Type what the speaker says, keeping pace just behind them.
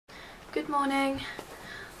Good morning.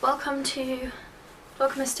 Welcome to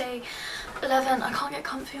Vlogmas Day 11. I can't get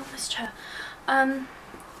comfy on this chair.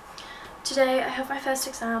 Today I have my first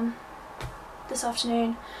exam this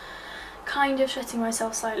afternoon. Kind of shitting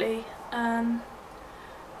myself slightly. And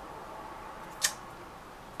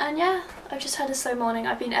yeah, I've just had a slow morning.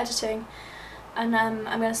 I've been editing and I'm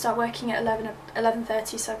going to start working at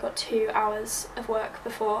 11:30, so I've got 2 hours of work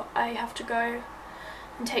before I have to go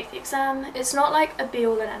and take the exam. It's not like a be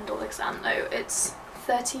all and end all exam though. It's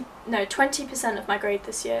 20% of my grade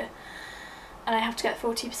this year and I have to get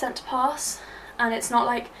 40% to pass, and it's not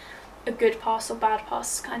like a good pass or bad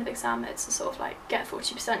pass kind of exam. It's a sort of like get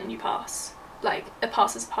 40% and you pass. Like a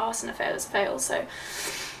pass is a pass and a fail is a fail, so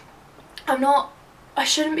I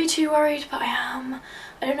shouldn't be too worried, but I am.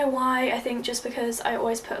 I don't know why. I think just because I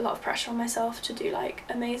always put a lot of pressure on myself to do like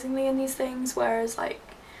amazingly in these things, whereas like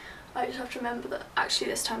I just have to remember that actually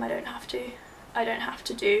this time I don't have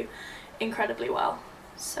to do incredibly well.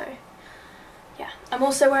 So yeah, I'm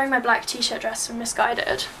also wearing my black t-shirt dress from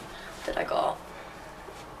Missguided that I got,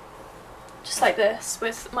 just like this,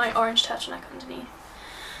 with my orange turtleneck underneath.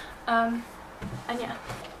 And yeah,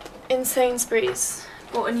 in Sainsbury's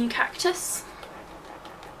bought a new cactus.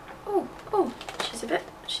 Oh, she's a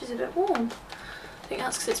bit warm. I think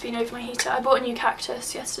that's because it's been over my heater. I bought a new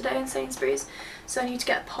cactus yesterday in Sainsbury's, so I need to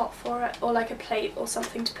get a pot for it, or like a plate or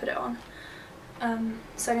something to put it on.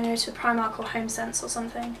 So I'm going to go to Primark or HomeSense or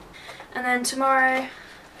something. And then tomorrow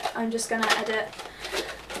I'm just going to edit,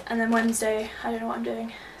 and then Wednesday I don't know what I'm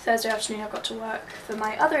doing. Thursday afternoon I've got to work for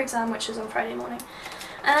my other exam, which is on Friday morning.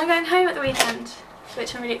 And I'm going home at the weekend,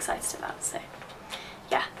 which I'm really excited about. So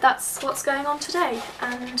yeah, that's what's going on today,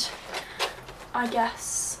 and I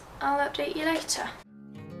guess I'll update you later.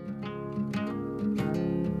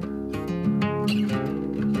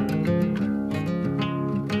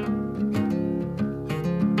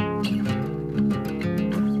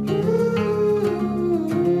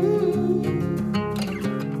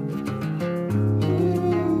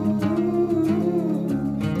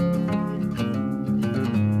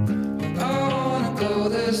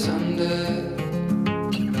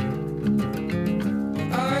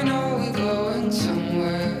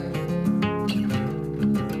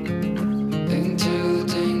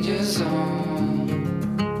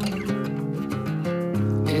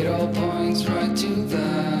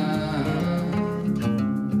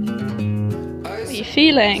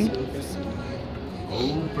 Feeling?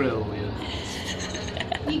 Oh, brilliant.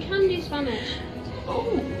 You can do Spanish.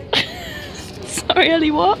 Oh. Sorry,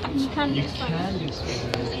 Ellie, what? You can do Spanish.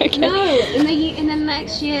 Okay. No, in the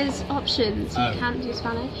next year's options, you can't do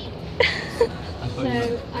Spanish.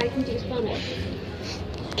 So I can do Spanish.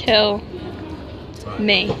 Kill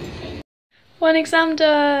me. One exam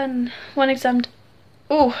done.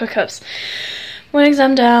 Oh, hiccups. One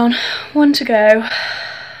exam down. One to go.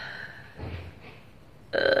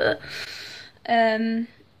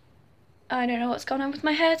 I don't know what's gone on with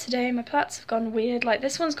my hair today. My plaits have gone weird. Like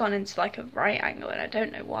this one's gone into like a right angle and I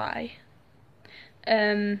don't know why.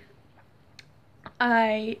 I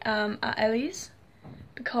am at Ellie's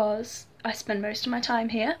because I spend most of my time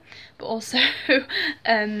here, but also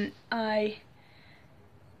we're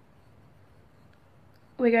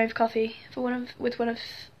going for coffee with one of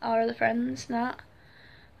our other friends, Nat,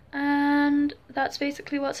 and that's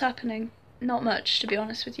basically what's happening. Not much, to be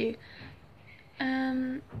honest with you.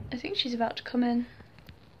 I think she's about to come in.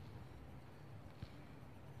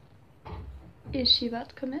 Is she about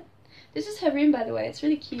to come in? This is her room, by the way. It's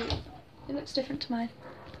really cute. It looks different to mine.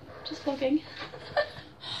 Just vlogging.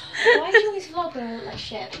 Why do you always vlog when I look like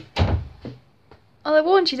shit? Oh, I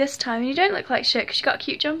warned you this time. You don't look like shit because you got a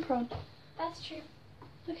cute jumper on. That's true.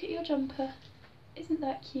 Look at your jumper. Isn't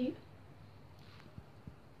that cute?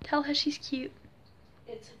 Tell her she's cute.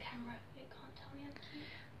 It's a camera. It can't tell me I'm cute.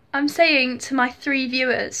 I'm saying to my 3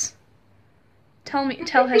 viewers, tell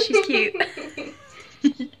her she's cute.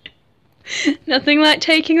 Nothing like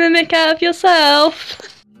taking the mick out of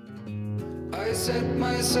yourself. I set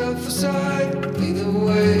myself aside, lead the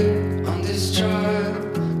way on this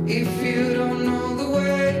trial. If you don't know the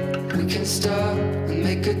way, we can stop and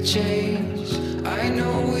make a change. I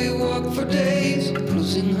know we walk for days,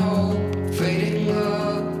 losing hope, fading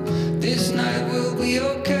love. This night will be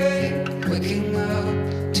okay, waking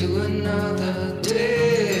up to another day.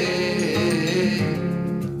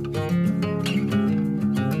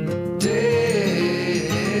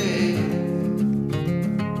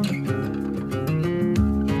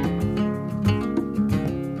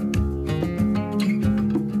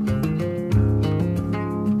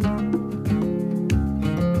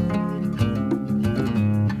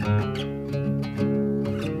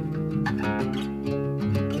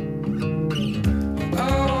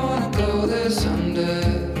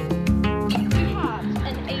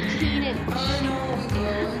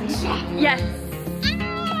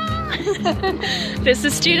 This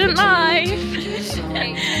is student life.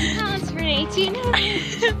 £10 for an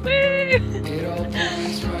 18.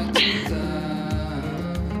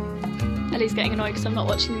 Ellie's getting annoyed because I'm not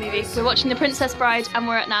watching the movie. We're watching The Princess Bride and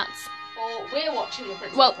we're at Nat's. Or we're watching The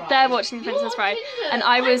Princess Well, Bride. they're watching The Princess Bride and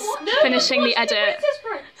I was finishing the edit.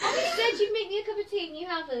 I said you'd make me a cup of tea and you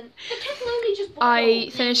haven't. The kettle only just boiled. I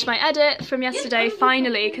finished my edit from yesterday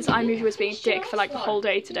finally because iMovie was being a dick for like the whole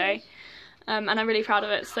day today. And I'm really proud of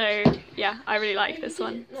it, so yeah, I really like this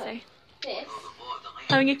one. So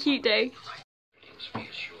having a cute day.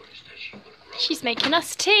 She's making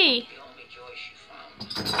us tea.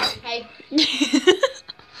 Hey.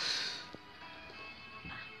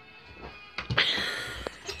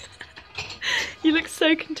 You look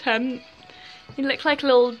so content. You look like a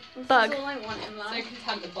little bug. That's all I want in life. So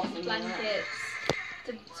content with bossing Blankets,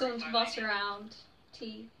 someone to boss around,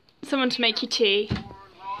 tea. Someone to make you tea.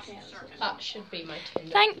 That should be my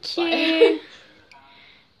Tinder. Thank you.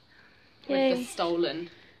 With Yay. the stolen.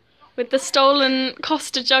 With the stolen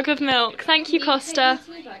Costa jug of milk. Thank you, Costa.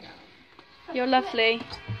 You're lovely.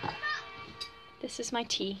 This is my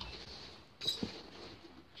tea.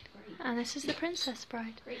 And this is the Princess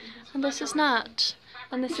Bride. And this is Nat.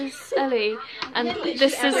 And this is Ellie. And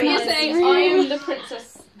this is You're saying I'm the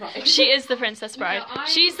Princess Bride. She is the Princess Bride.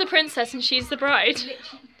 She's the princess and she's the bride.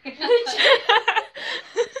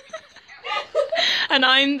 And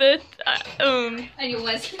I'm the And you're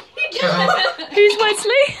Wesley. Who's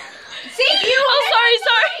Wesley? See you. Oh,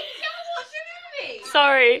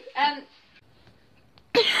 sorry.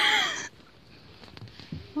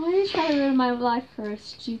 Why are you trying to ruin my life for a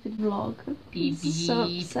stupid vlog? I'm so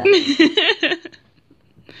upset.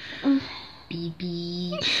 Beep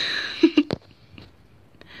beep.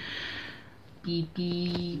 Beep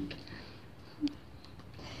beep.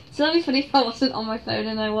 So that'd be funny if I wasn't on my phone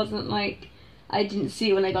and I wasn't like, I didn't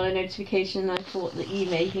see when I got a notification and I thought that you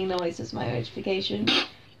making noise was my notification.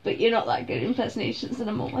 But you're not that good at impersonations and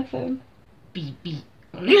I'm on my phone. Beep beep.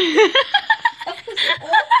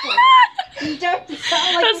 You don't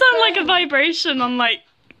sound like That sounded like a vibration on like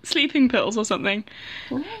sleeping pills or something.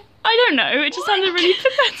 What? I don't know, it just sounded really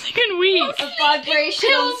pathetic and weak. A vibration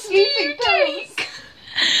on sleeping pills.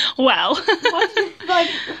 Well. Why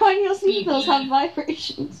do your sleeping pills have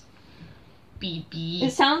vibrations? Beep beep.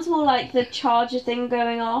 It sounds more like the charger thing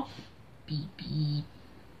going off. Beep beep.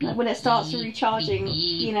 Like when it starts recharging,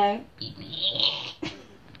 you know. Beep beep.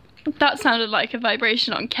 That sounded like a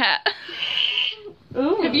vibration on Cat.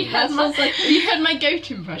 Ooh, Have you heard my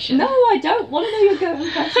goat impression? No, I don't want to know your goat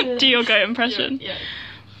impression. Do your goat impression. Yeah.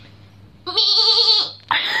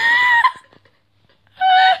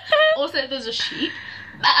 Also, there's a sheep.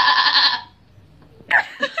 What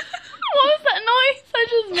was that noise I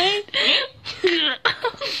just made?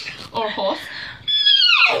 Or a horse.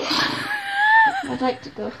 I'd like to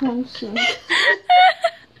go home soon.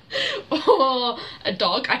 Or a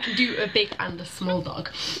dog. I can do a big and a small dog.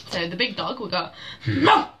 So the big dog will go and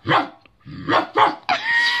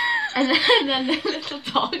then the little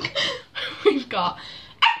dog we've got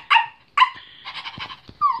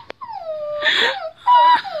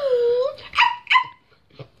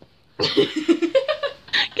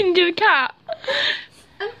Can you do a cat?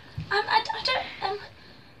 I don't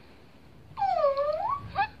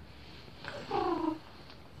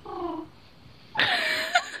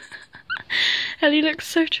Ellie looks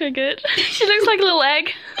so triggered. She looks like a little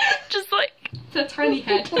egg. Just like It's a tiny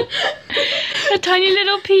head. a tiny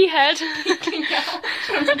little pea head. Peeking out.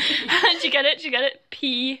 Did you get it? Did you get it?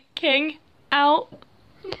 Peeking out.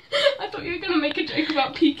 I thought you were going to make a joke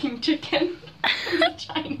about Peking chicken from the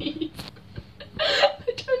Chinese. I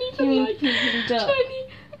don't even like Peking duck. Chinese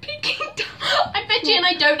Peking duck. I'm veggie and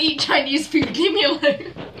I don't eat Chinese food. Leave me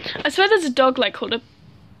alone. I swear there's a dog like called a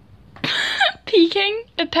Peking,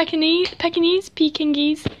 a Pekingese. I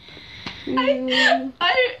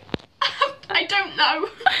don't know.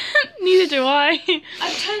 Neither do I.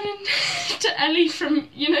 I turned into Ellie from,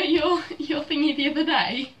 you know, your thingy the other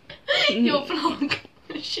day. Your vlog.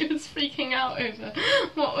 She was freaking out over,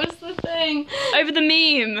 what was the thing? Over the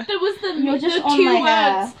meme. There was the, You're just the on two my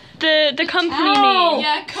words. hair. The company Ow. meme.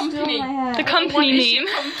 Yeah, Still company. my hair. The What company is your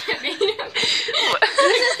meme. company?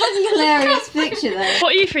 This is like a hilarious picture though.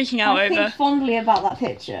 What are you freaking out I over? think fondly about that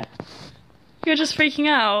picture. You're just freaking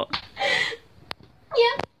out.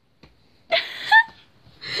 Yeah.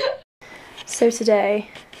 So today,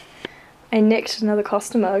 I nicked another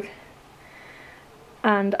Costa mug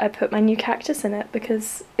and I put my new cactus in it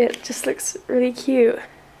because it just looks really cute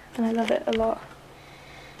and I love it a lot.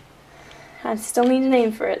 I still need a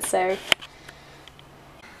name for it, so...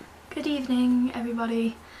 Good evening,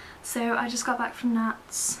 everybody. So I just got back from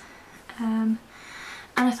Nat's. And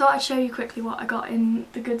I thought I'd show you quickly what I got in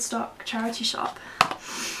the Good Stock charity shop.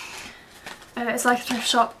 It's like a thrift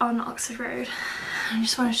shop on Oxford Road. I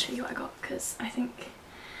just want to show you what I got because I think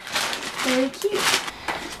they're really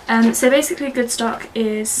cute. So basically Good Stock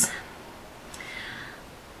is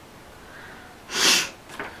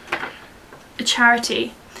a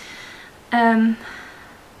charity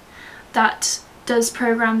that does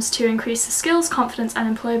programs to increase the skills, confidence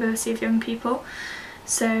and employability of young people.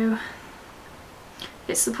 So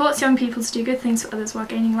it supports young people to do good things for others while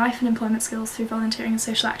gaining life and employment skills through volunteering and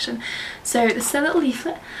social action. So this is their little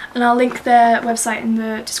leaflet, and I'll link their website in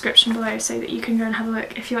the description below so that you can go and have a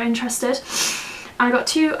look if you're interested. I got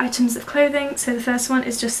 2 items of clothing. So the first one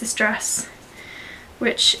is just this dress,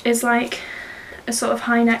 which is like a sort of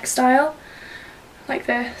high neck style, like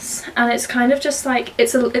this, and it's kind of just like,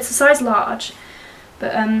 it's a size large,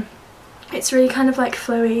 but it's really kind of like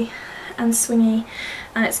flowy and swingy,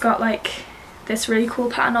 and it's got like this really cool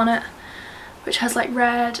pattern on it which has like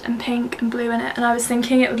red and pink and blue in it, and I was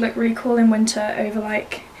thinking it would look really cool in winter over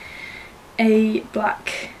like a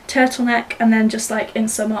black turtleneck, and then just like in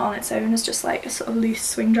summer on its own as just like a sort of loose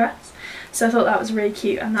swing dress. So I thought that was really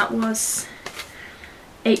cute, and that was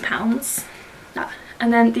 £8.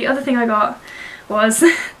 And then the other thing I got was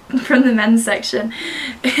from the men's section.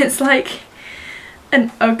 It's like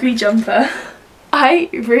an ugly jumper. I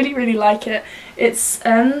really like it. It's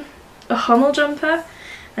a Hummel jumper,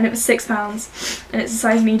 and it was £6, and it's a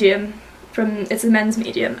size medium. It's a men's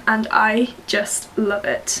medium, and I just love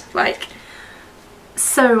it. Like,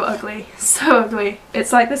 so ugly, so ugly.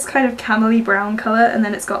 It's like this kind of camely brown colour, and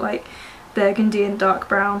then it's got like burgundy and dark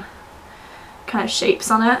brown kind of shapes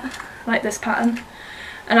on it, like this pattern.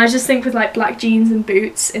 And I just think with like black jeans and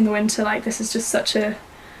boots in the winter, like this is just such a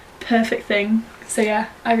perfect thing. So yeah,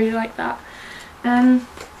 I really like that. And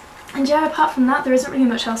yeah, apart from that, there isn't really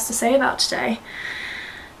much else to say about today.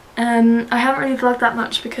 I haven't really vlogged that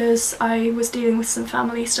much because I was dealing with some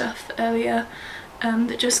family stuff earlier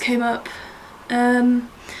that just came up,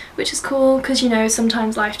 which is cool because, you know,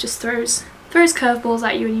 sometimes life just throws curveballs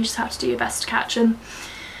at you and you just have to do your best to catch them.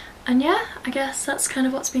 And yeah, I guess that's kind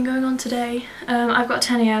of what's been going on today. I've got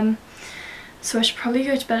 10 AM, so I should probably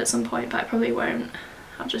go to bed at some point, but I probably won't.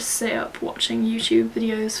 I'll just stay up watching YouTube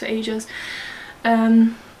videos for ages.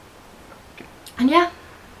 And yeah,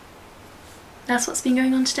 that's what's been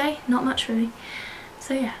going on today. Not much really.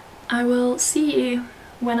 So yeah, I will see you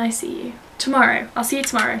when I see you. Tomorrow. I'll see you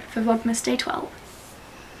tomorrow for Vlogmas Day 12.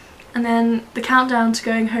 And then the countdown to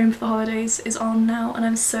going home for the holidays is on now, and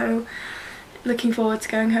I'm so looking forward to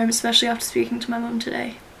going home, especially after speaking to my mum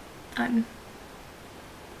today. I'm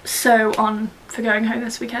so on for going home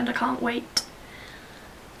this weekend. I can't wait.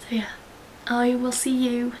 So yeah, I will see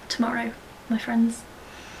you tomorrow, my friends.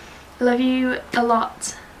 I love you a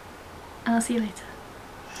lot, and I'll see you later.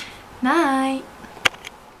 Night!